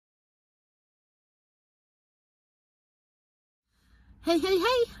Hey,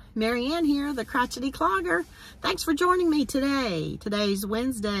 Marieanne here, the Crochety Clogger. Thanks for joining me today. Today's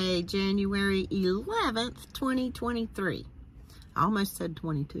Wednesday, January 11th, 2023. I almost said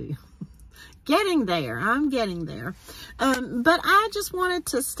 22. Getting there. I'm getting there. But I just wanted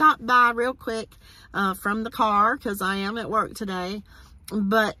to stop by real quick from the car because I am at work today.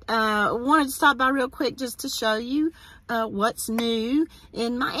 But wanted to stop by real quick just to show you what's new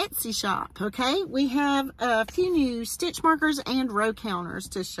in my Etsy shop. Okay, we have a few new stitch markers and row counters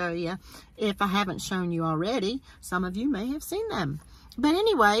to show you if I haven't shown you already. Some of you may have seen them. But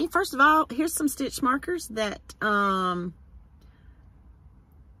anyway, first of all, here's some stitch markers that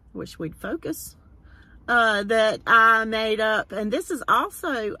wish we'd focus that I made up, and this is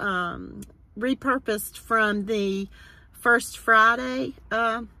also repurposed from the First Friday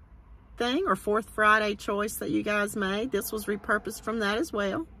thing, or Fourth Friday choice that you guys made. This was repurposed from that as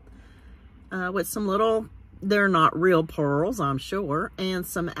well, with some little, they're not real pearls, I'm sure, and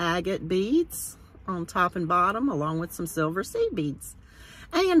some agate beads on top and bottom, along with some silver seed beads.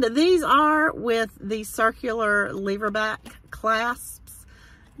 And these are with the circular lever back clasps.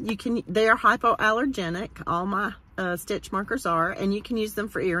 They are hypoallergenic. All my stitch markers are, and you can use them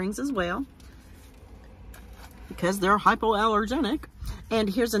for earrings as well, because they're hypoallergenic. And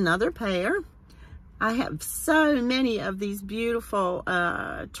here's another pair. I have so many of these beautiful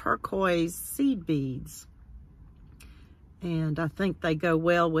turquoise seed beads, and I think they go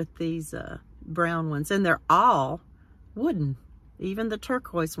well with these brown ones, and they're all wooden. Even the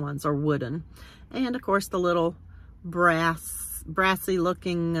turquoise ones are wooden. And of course the little brassy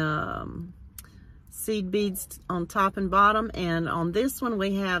looking seed beads on top and bottom. And on this one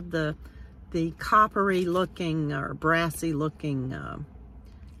we have the coppery looking or brassy looking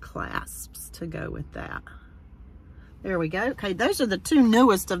clasps to go with that. There we go. Okay, those are the two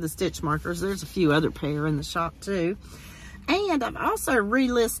newest of the stitch markers. There's a few other pair in the shop too. And I've also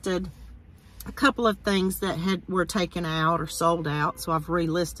relisted a couple of things that were taken out or sold out. So I've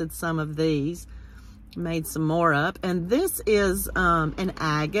relisted some of these, made some more up. And this is an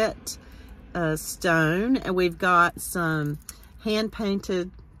agate stone, and we've got some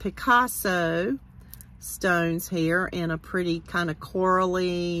hand-painted Picasso stones here in a pretty kind of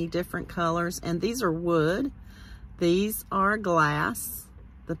corally, different colors. And these are wood. These are glass,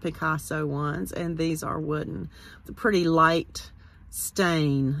 the Picasso ones, and these are wooden. The pretty light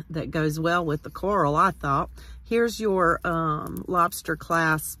stain that goes well with the coral, I thought. Here's your lobster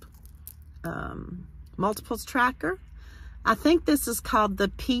clasp multiples tracker. I think this is called the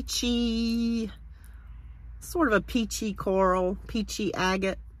peachy, sort of a peachy coral, peachy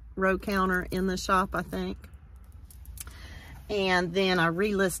agate row counter in the shop, I think. And then I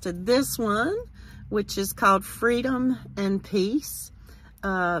relisted this one, which is called Freedom and Peace.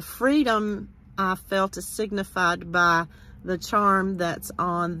 Freedom, I felt, is signified by the charm that's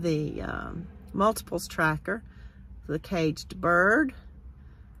on the multiples tracker, the caged bird.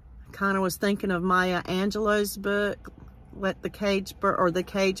 I kind of was thinking of Maya Angelou's book, Let the Caged Bird, or The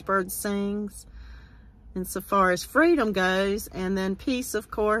Caged Bird Sings, insofar as freedom goes. And then peace,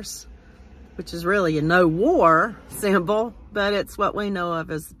 of course, which is really a no war symbol, but it's what we know of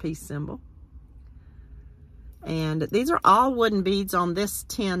as the peace symbol. And these are all wooden beads on this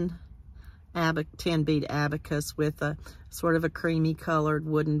 10 bead abacus, with a sort of a creamy colored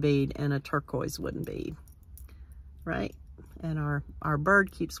wooden bead and a turquoise wooden bead, right? And our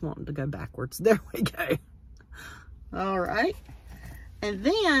bird keeps wanting to go backwards. There we go. All right. And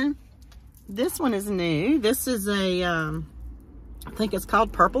then this one is new. This is a, I think it's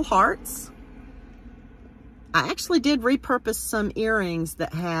called Purple Hearts. I actually did repurpose some earrings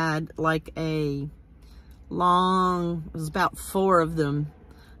that had like a long, it was about four of them,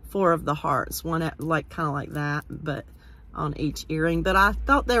 4 of the hearts, one at like kind of like that, but on each earring. But I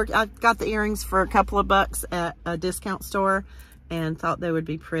thought I got the earrings for a couple of bucks at a discount store and thought they would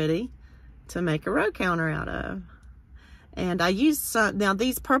be pretty to make a row counter out of. And I used some, now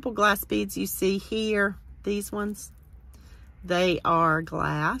these purple glass beads you see here, these ones, they are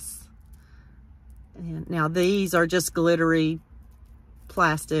glass. And now these are just glittery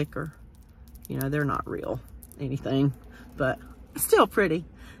plastic, or, you know, they're not real anything, but still pretty.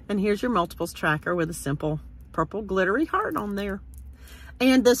 And here's your multiples tracker with a simple purple glittery heart on there.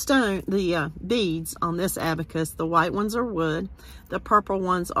 And the beads on this abacus, the white ones are wood. The purple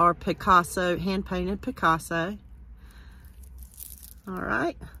ones are Picasso, hand-painted Picasso. All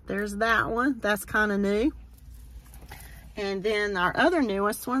right, there's that one. That's kind of new. And then our other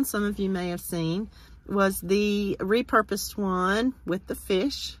newest one, some of you may have seen, was the repurposed one with the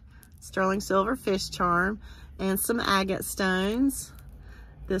fish, sterling silver fish charm, and some agate stones.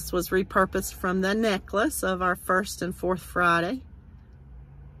 This was repurposed from the necklace of our First and Fourth Friday.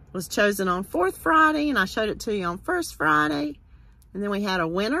 was chosen on 4th Friday, and I showed it to you on 1st Friday. And then we had a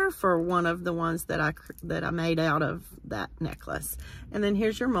winner for one of the ones that I made out of that necklace. And then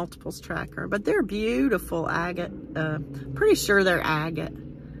here's your multiples tracker. But they're beautiful agate. Pretty sure they're agate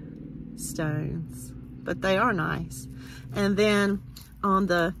stones, but they are nice. And then on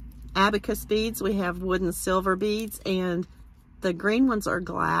the abacus beads, we have wood and silver beads, and the green ones are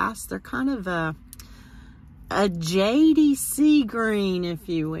glass. They're kind of a jadey sea green, if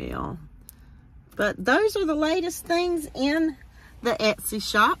you will. But those are the latest things in the Etsy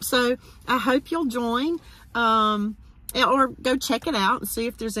shop. So I hope you'll join or go check it out and see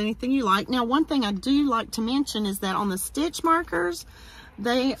if there's anything you like. Now, one thing I do like to mention is that on the stitch markers,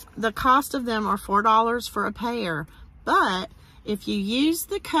 the cost of them are $4 for a pair. But if you use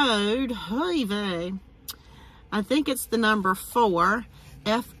the code, I think it's the number 4,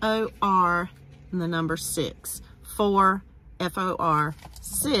 F-O-R, and the number 6, 4, F-O-R,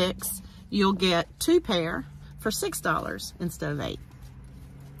 6, you'll get 2 pair for $6 instead of $8.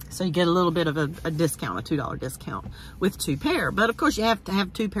 So you get a little bit of a discount, a $2 discount with 2 pair. But of course you have to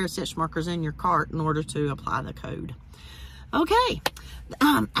have 2 pair stitch markers in your cart in order to apply the code. Okay,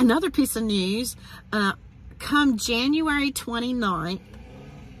 another piece of news, come January 29th,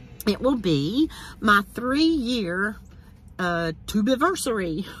 it will be my 3-year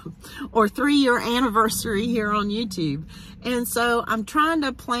Tubiversary or 3-year anniversary here on YouTube. And so I'm trying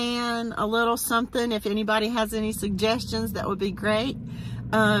to plan a little something. If anybody has any suggestions, that would be great.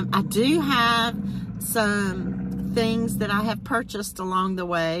 I do have some things that I have purchased along the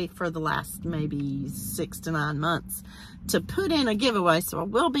way for the last maybe 6 to 9 months to put in a giveaway. So I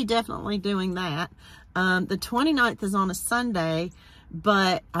will be definitely doing that. The 29th is on a Sunday,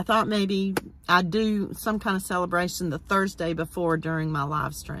 but I thought maybe I'd do some kind of celebration the Thursday before during my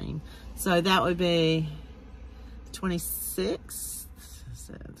live stream. So that would be 26th.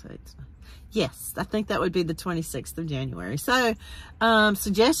 Yes, I think that would be the 26th of January. So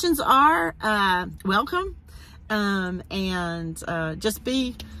suggestions are welcome, and just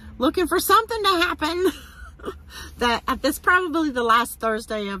be looking for something to happen. That's probably the last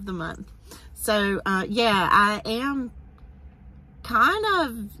Thursday of the month. So yeah, I am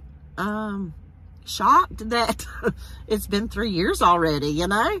kind of shocked that it's been 3 years already, you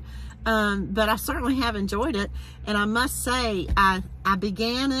know. But I certainly have enjoyed it, and I must say I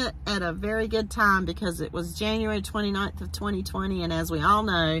began it at a very good time because it was January 29th of 2020, and as we all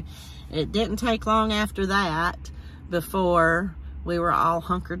know, it didn't take long after that before we were all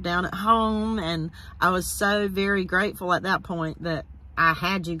hunkered down at home, and I was so very grateful at that point that I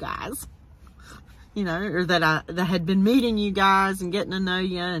had you guys, you know, or that I had been meeting you guys and getting to know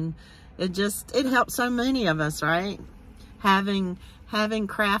you, and it helped so many of us, right? Having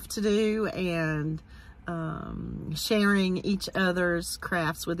craft to do and sharing each other's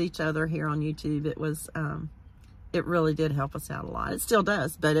crafts with each other here on YouTube. It really did help us out a lot. It still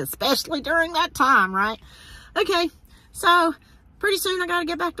does, but especially during that time, right? Okay, so pretty soon I got to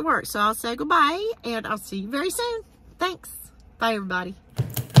get back to work. So I'll say goodbye, and I'll see you very soon. Thanks. Bye, everybody.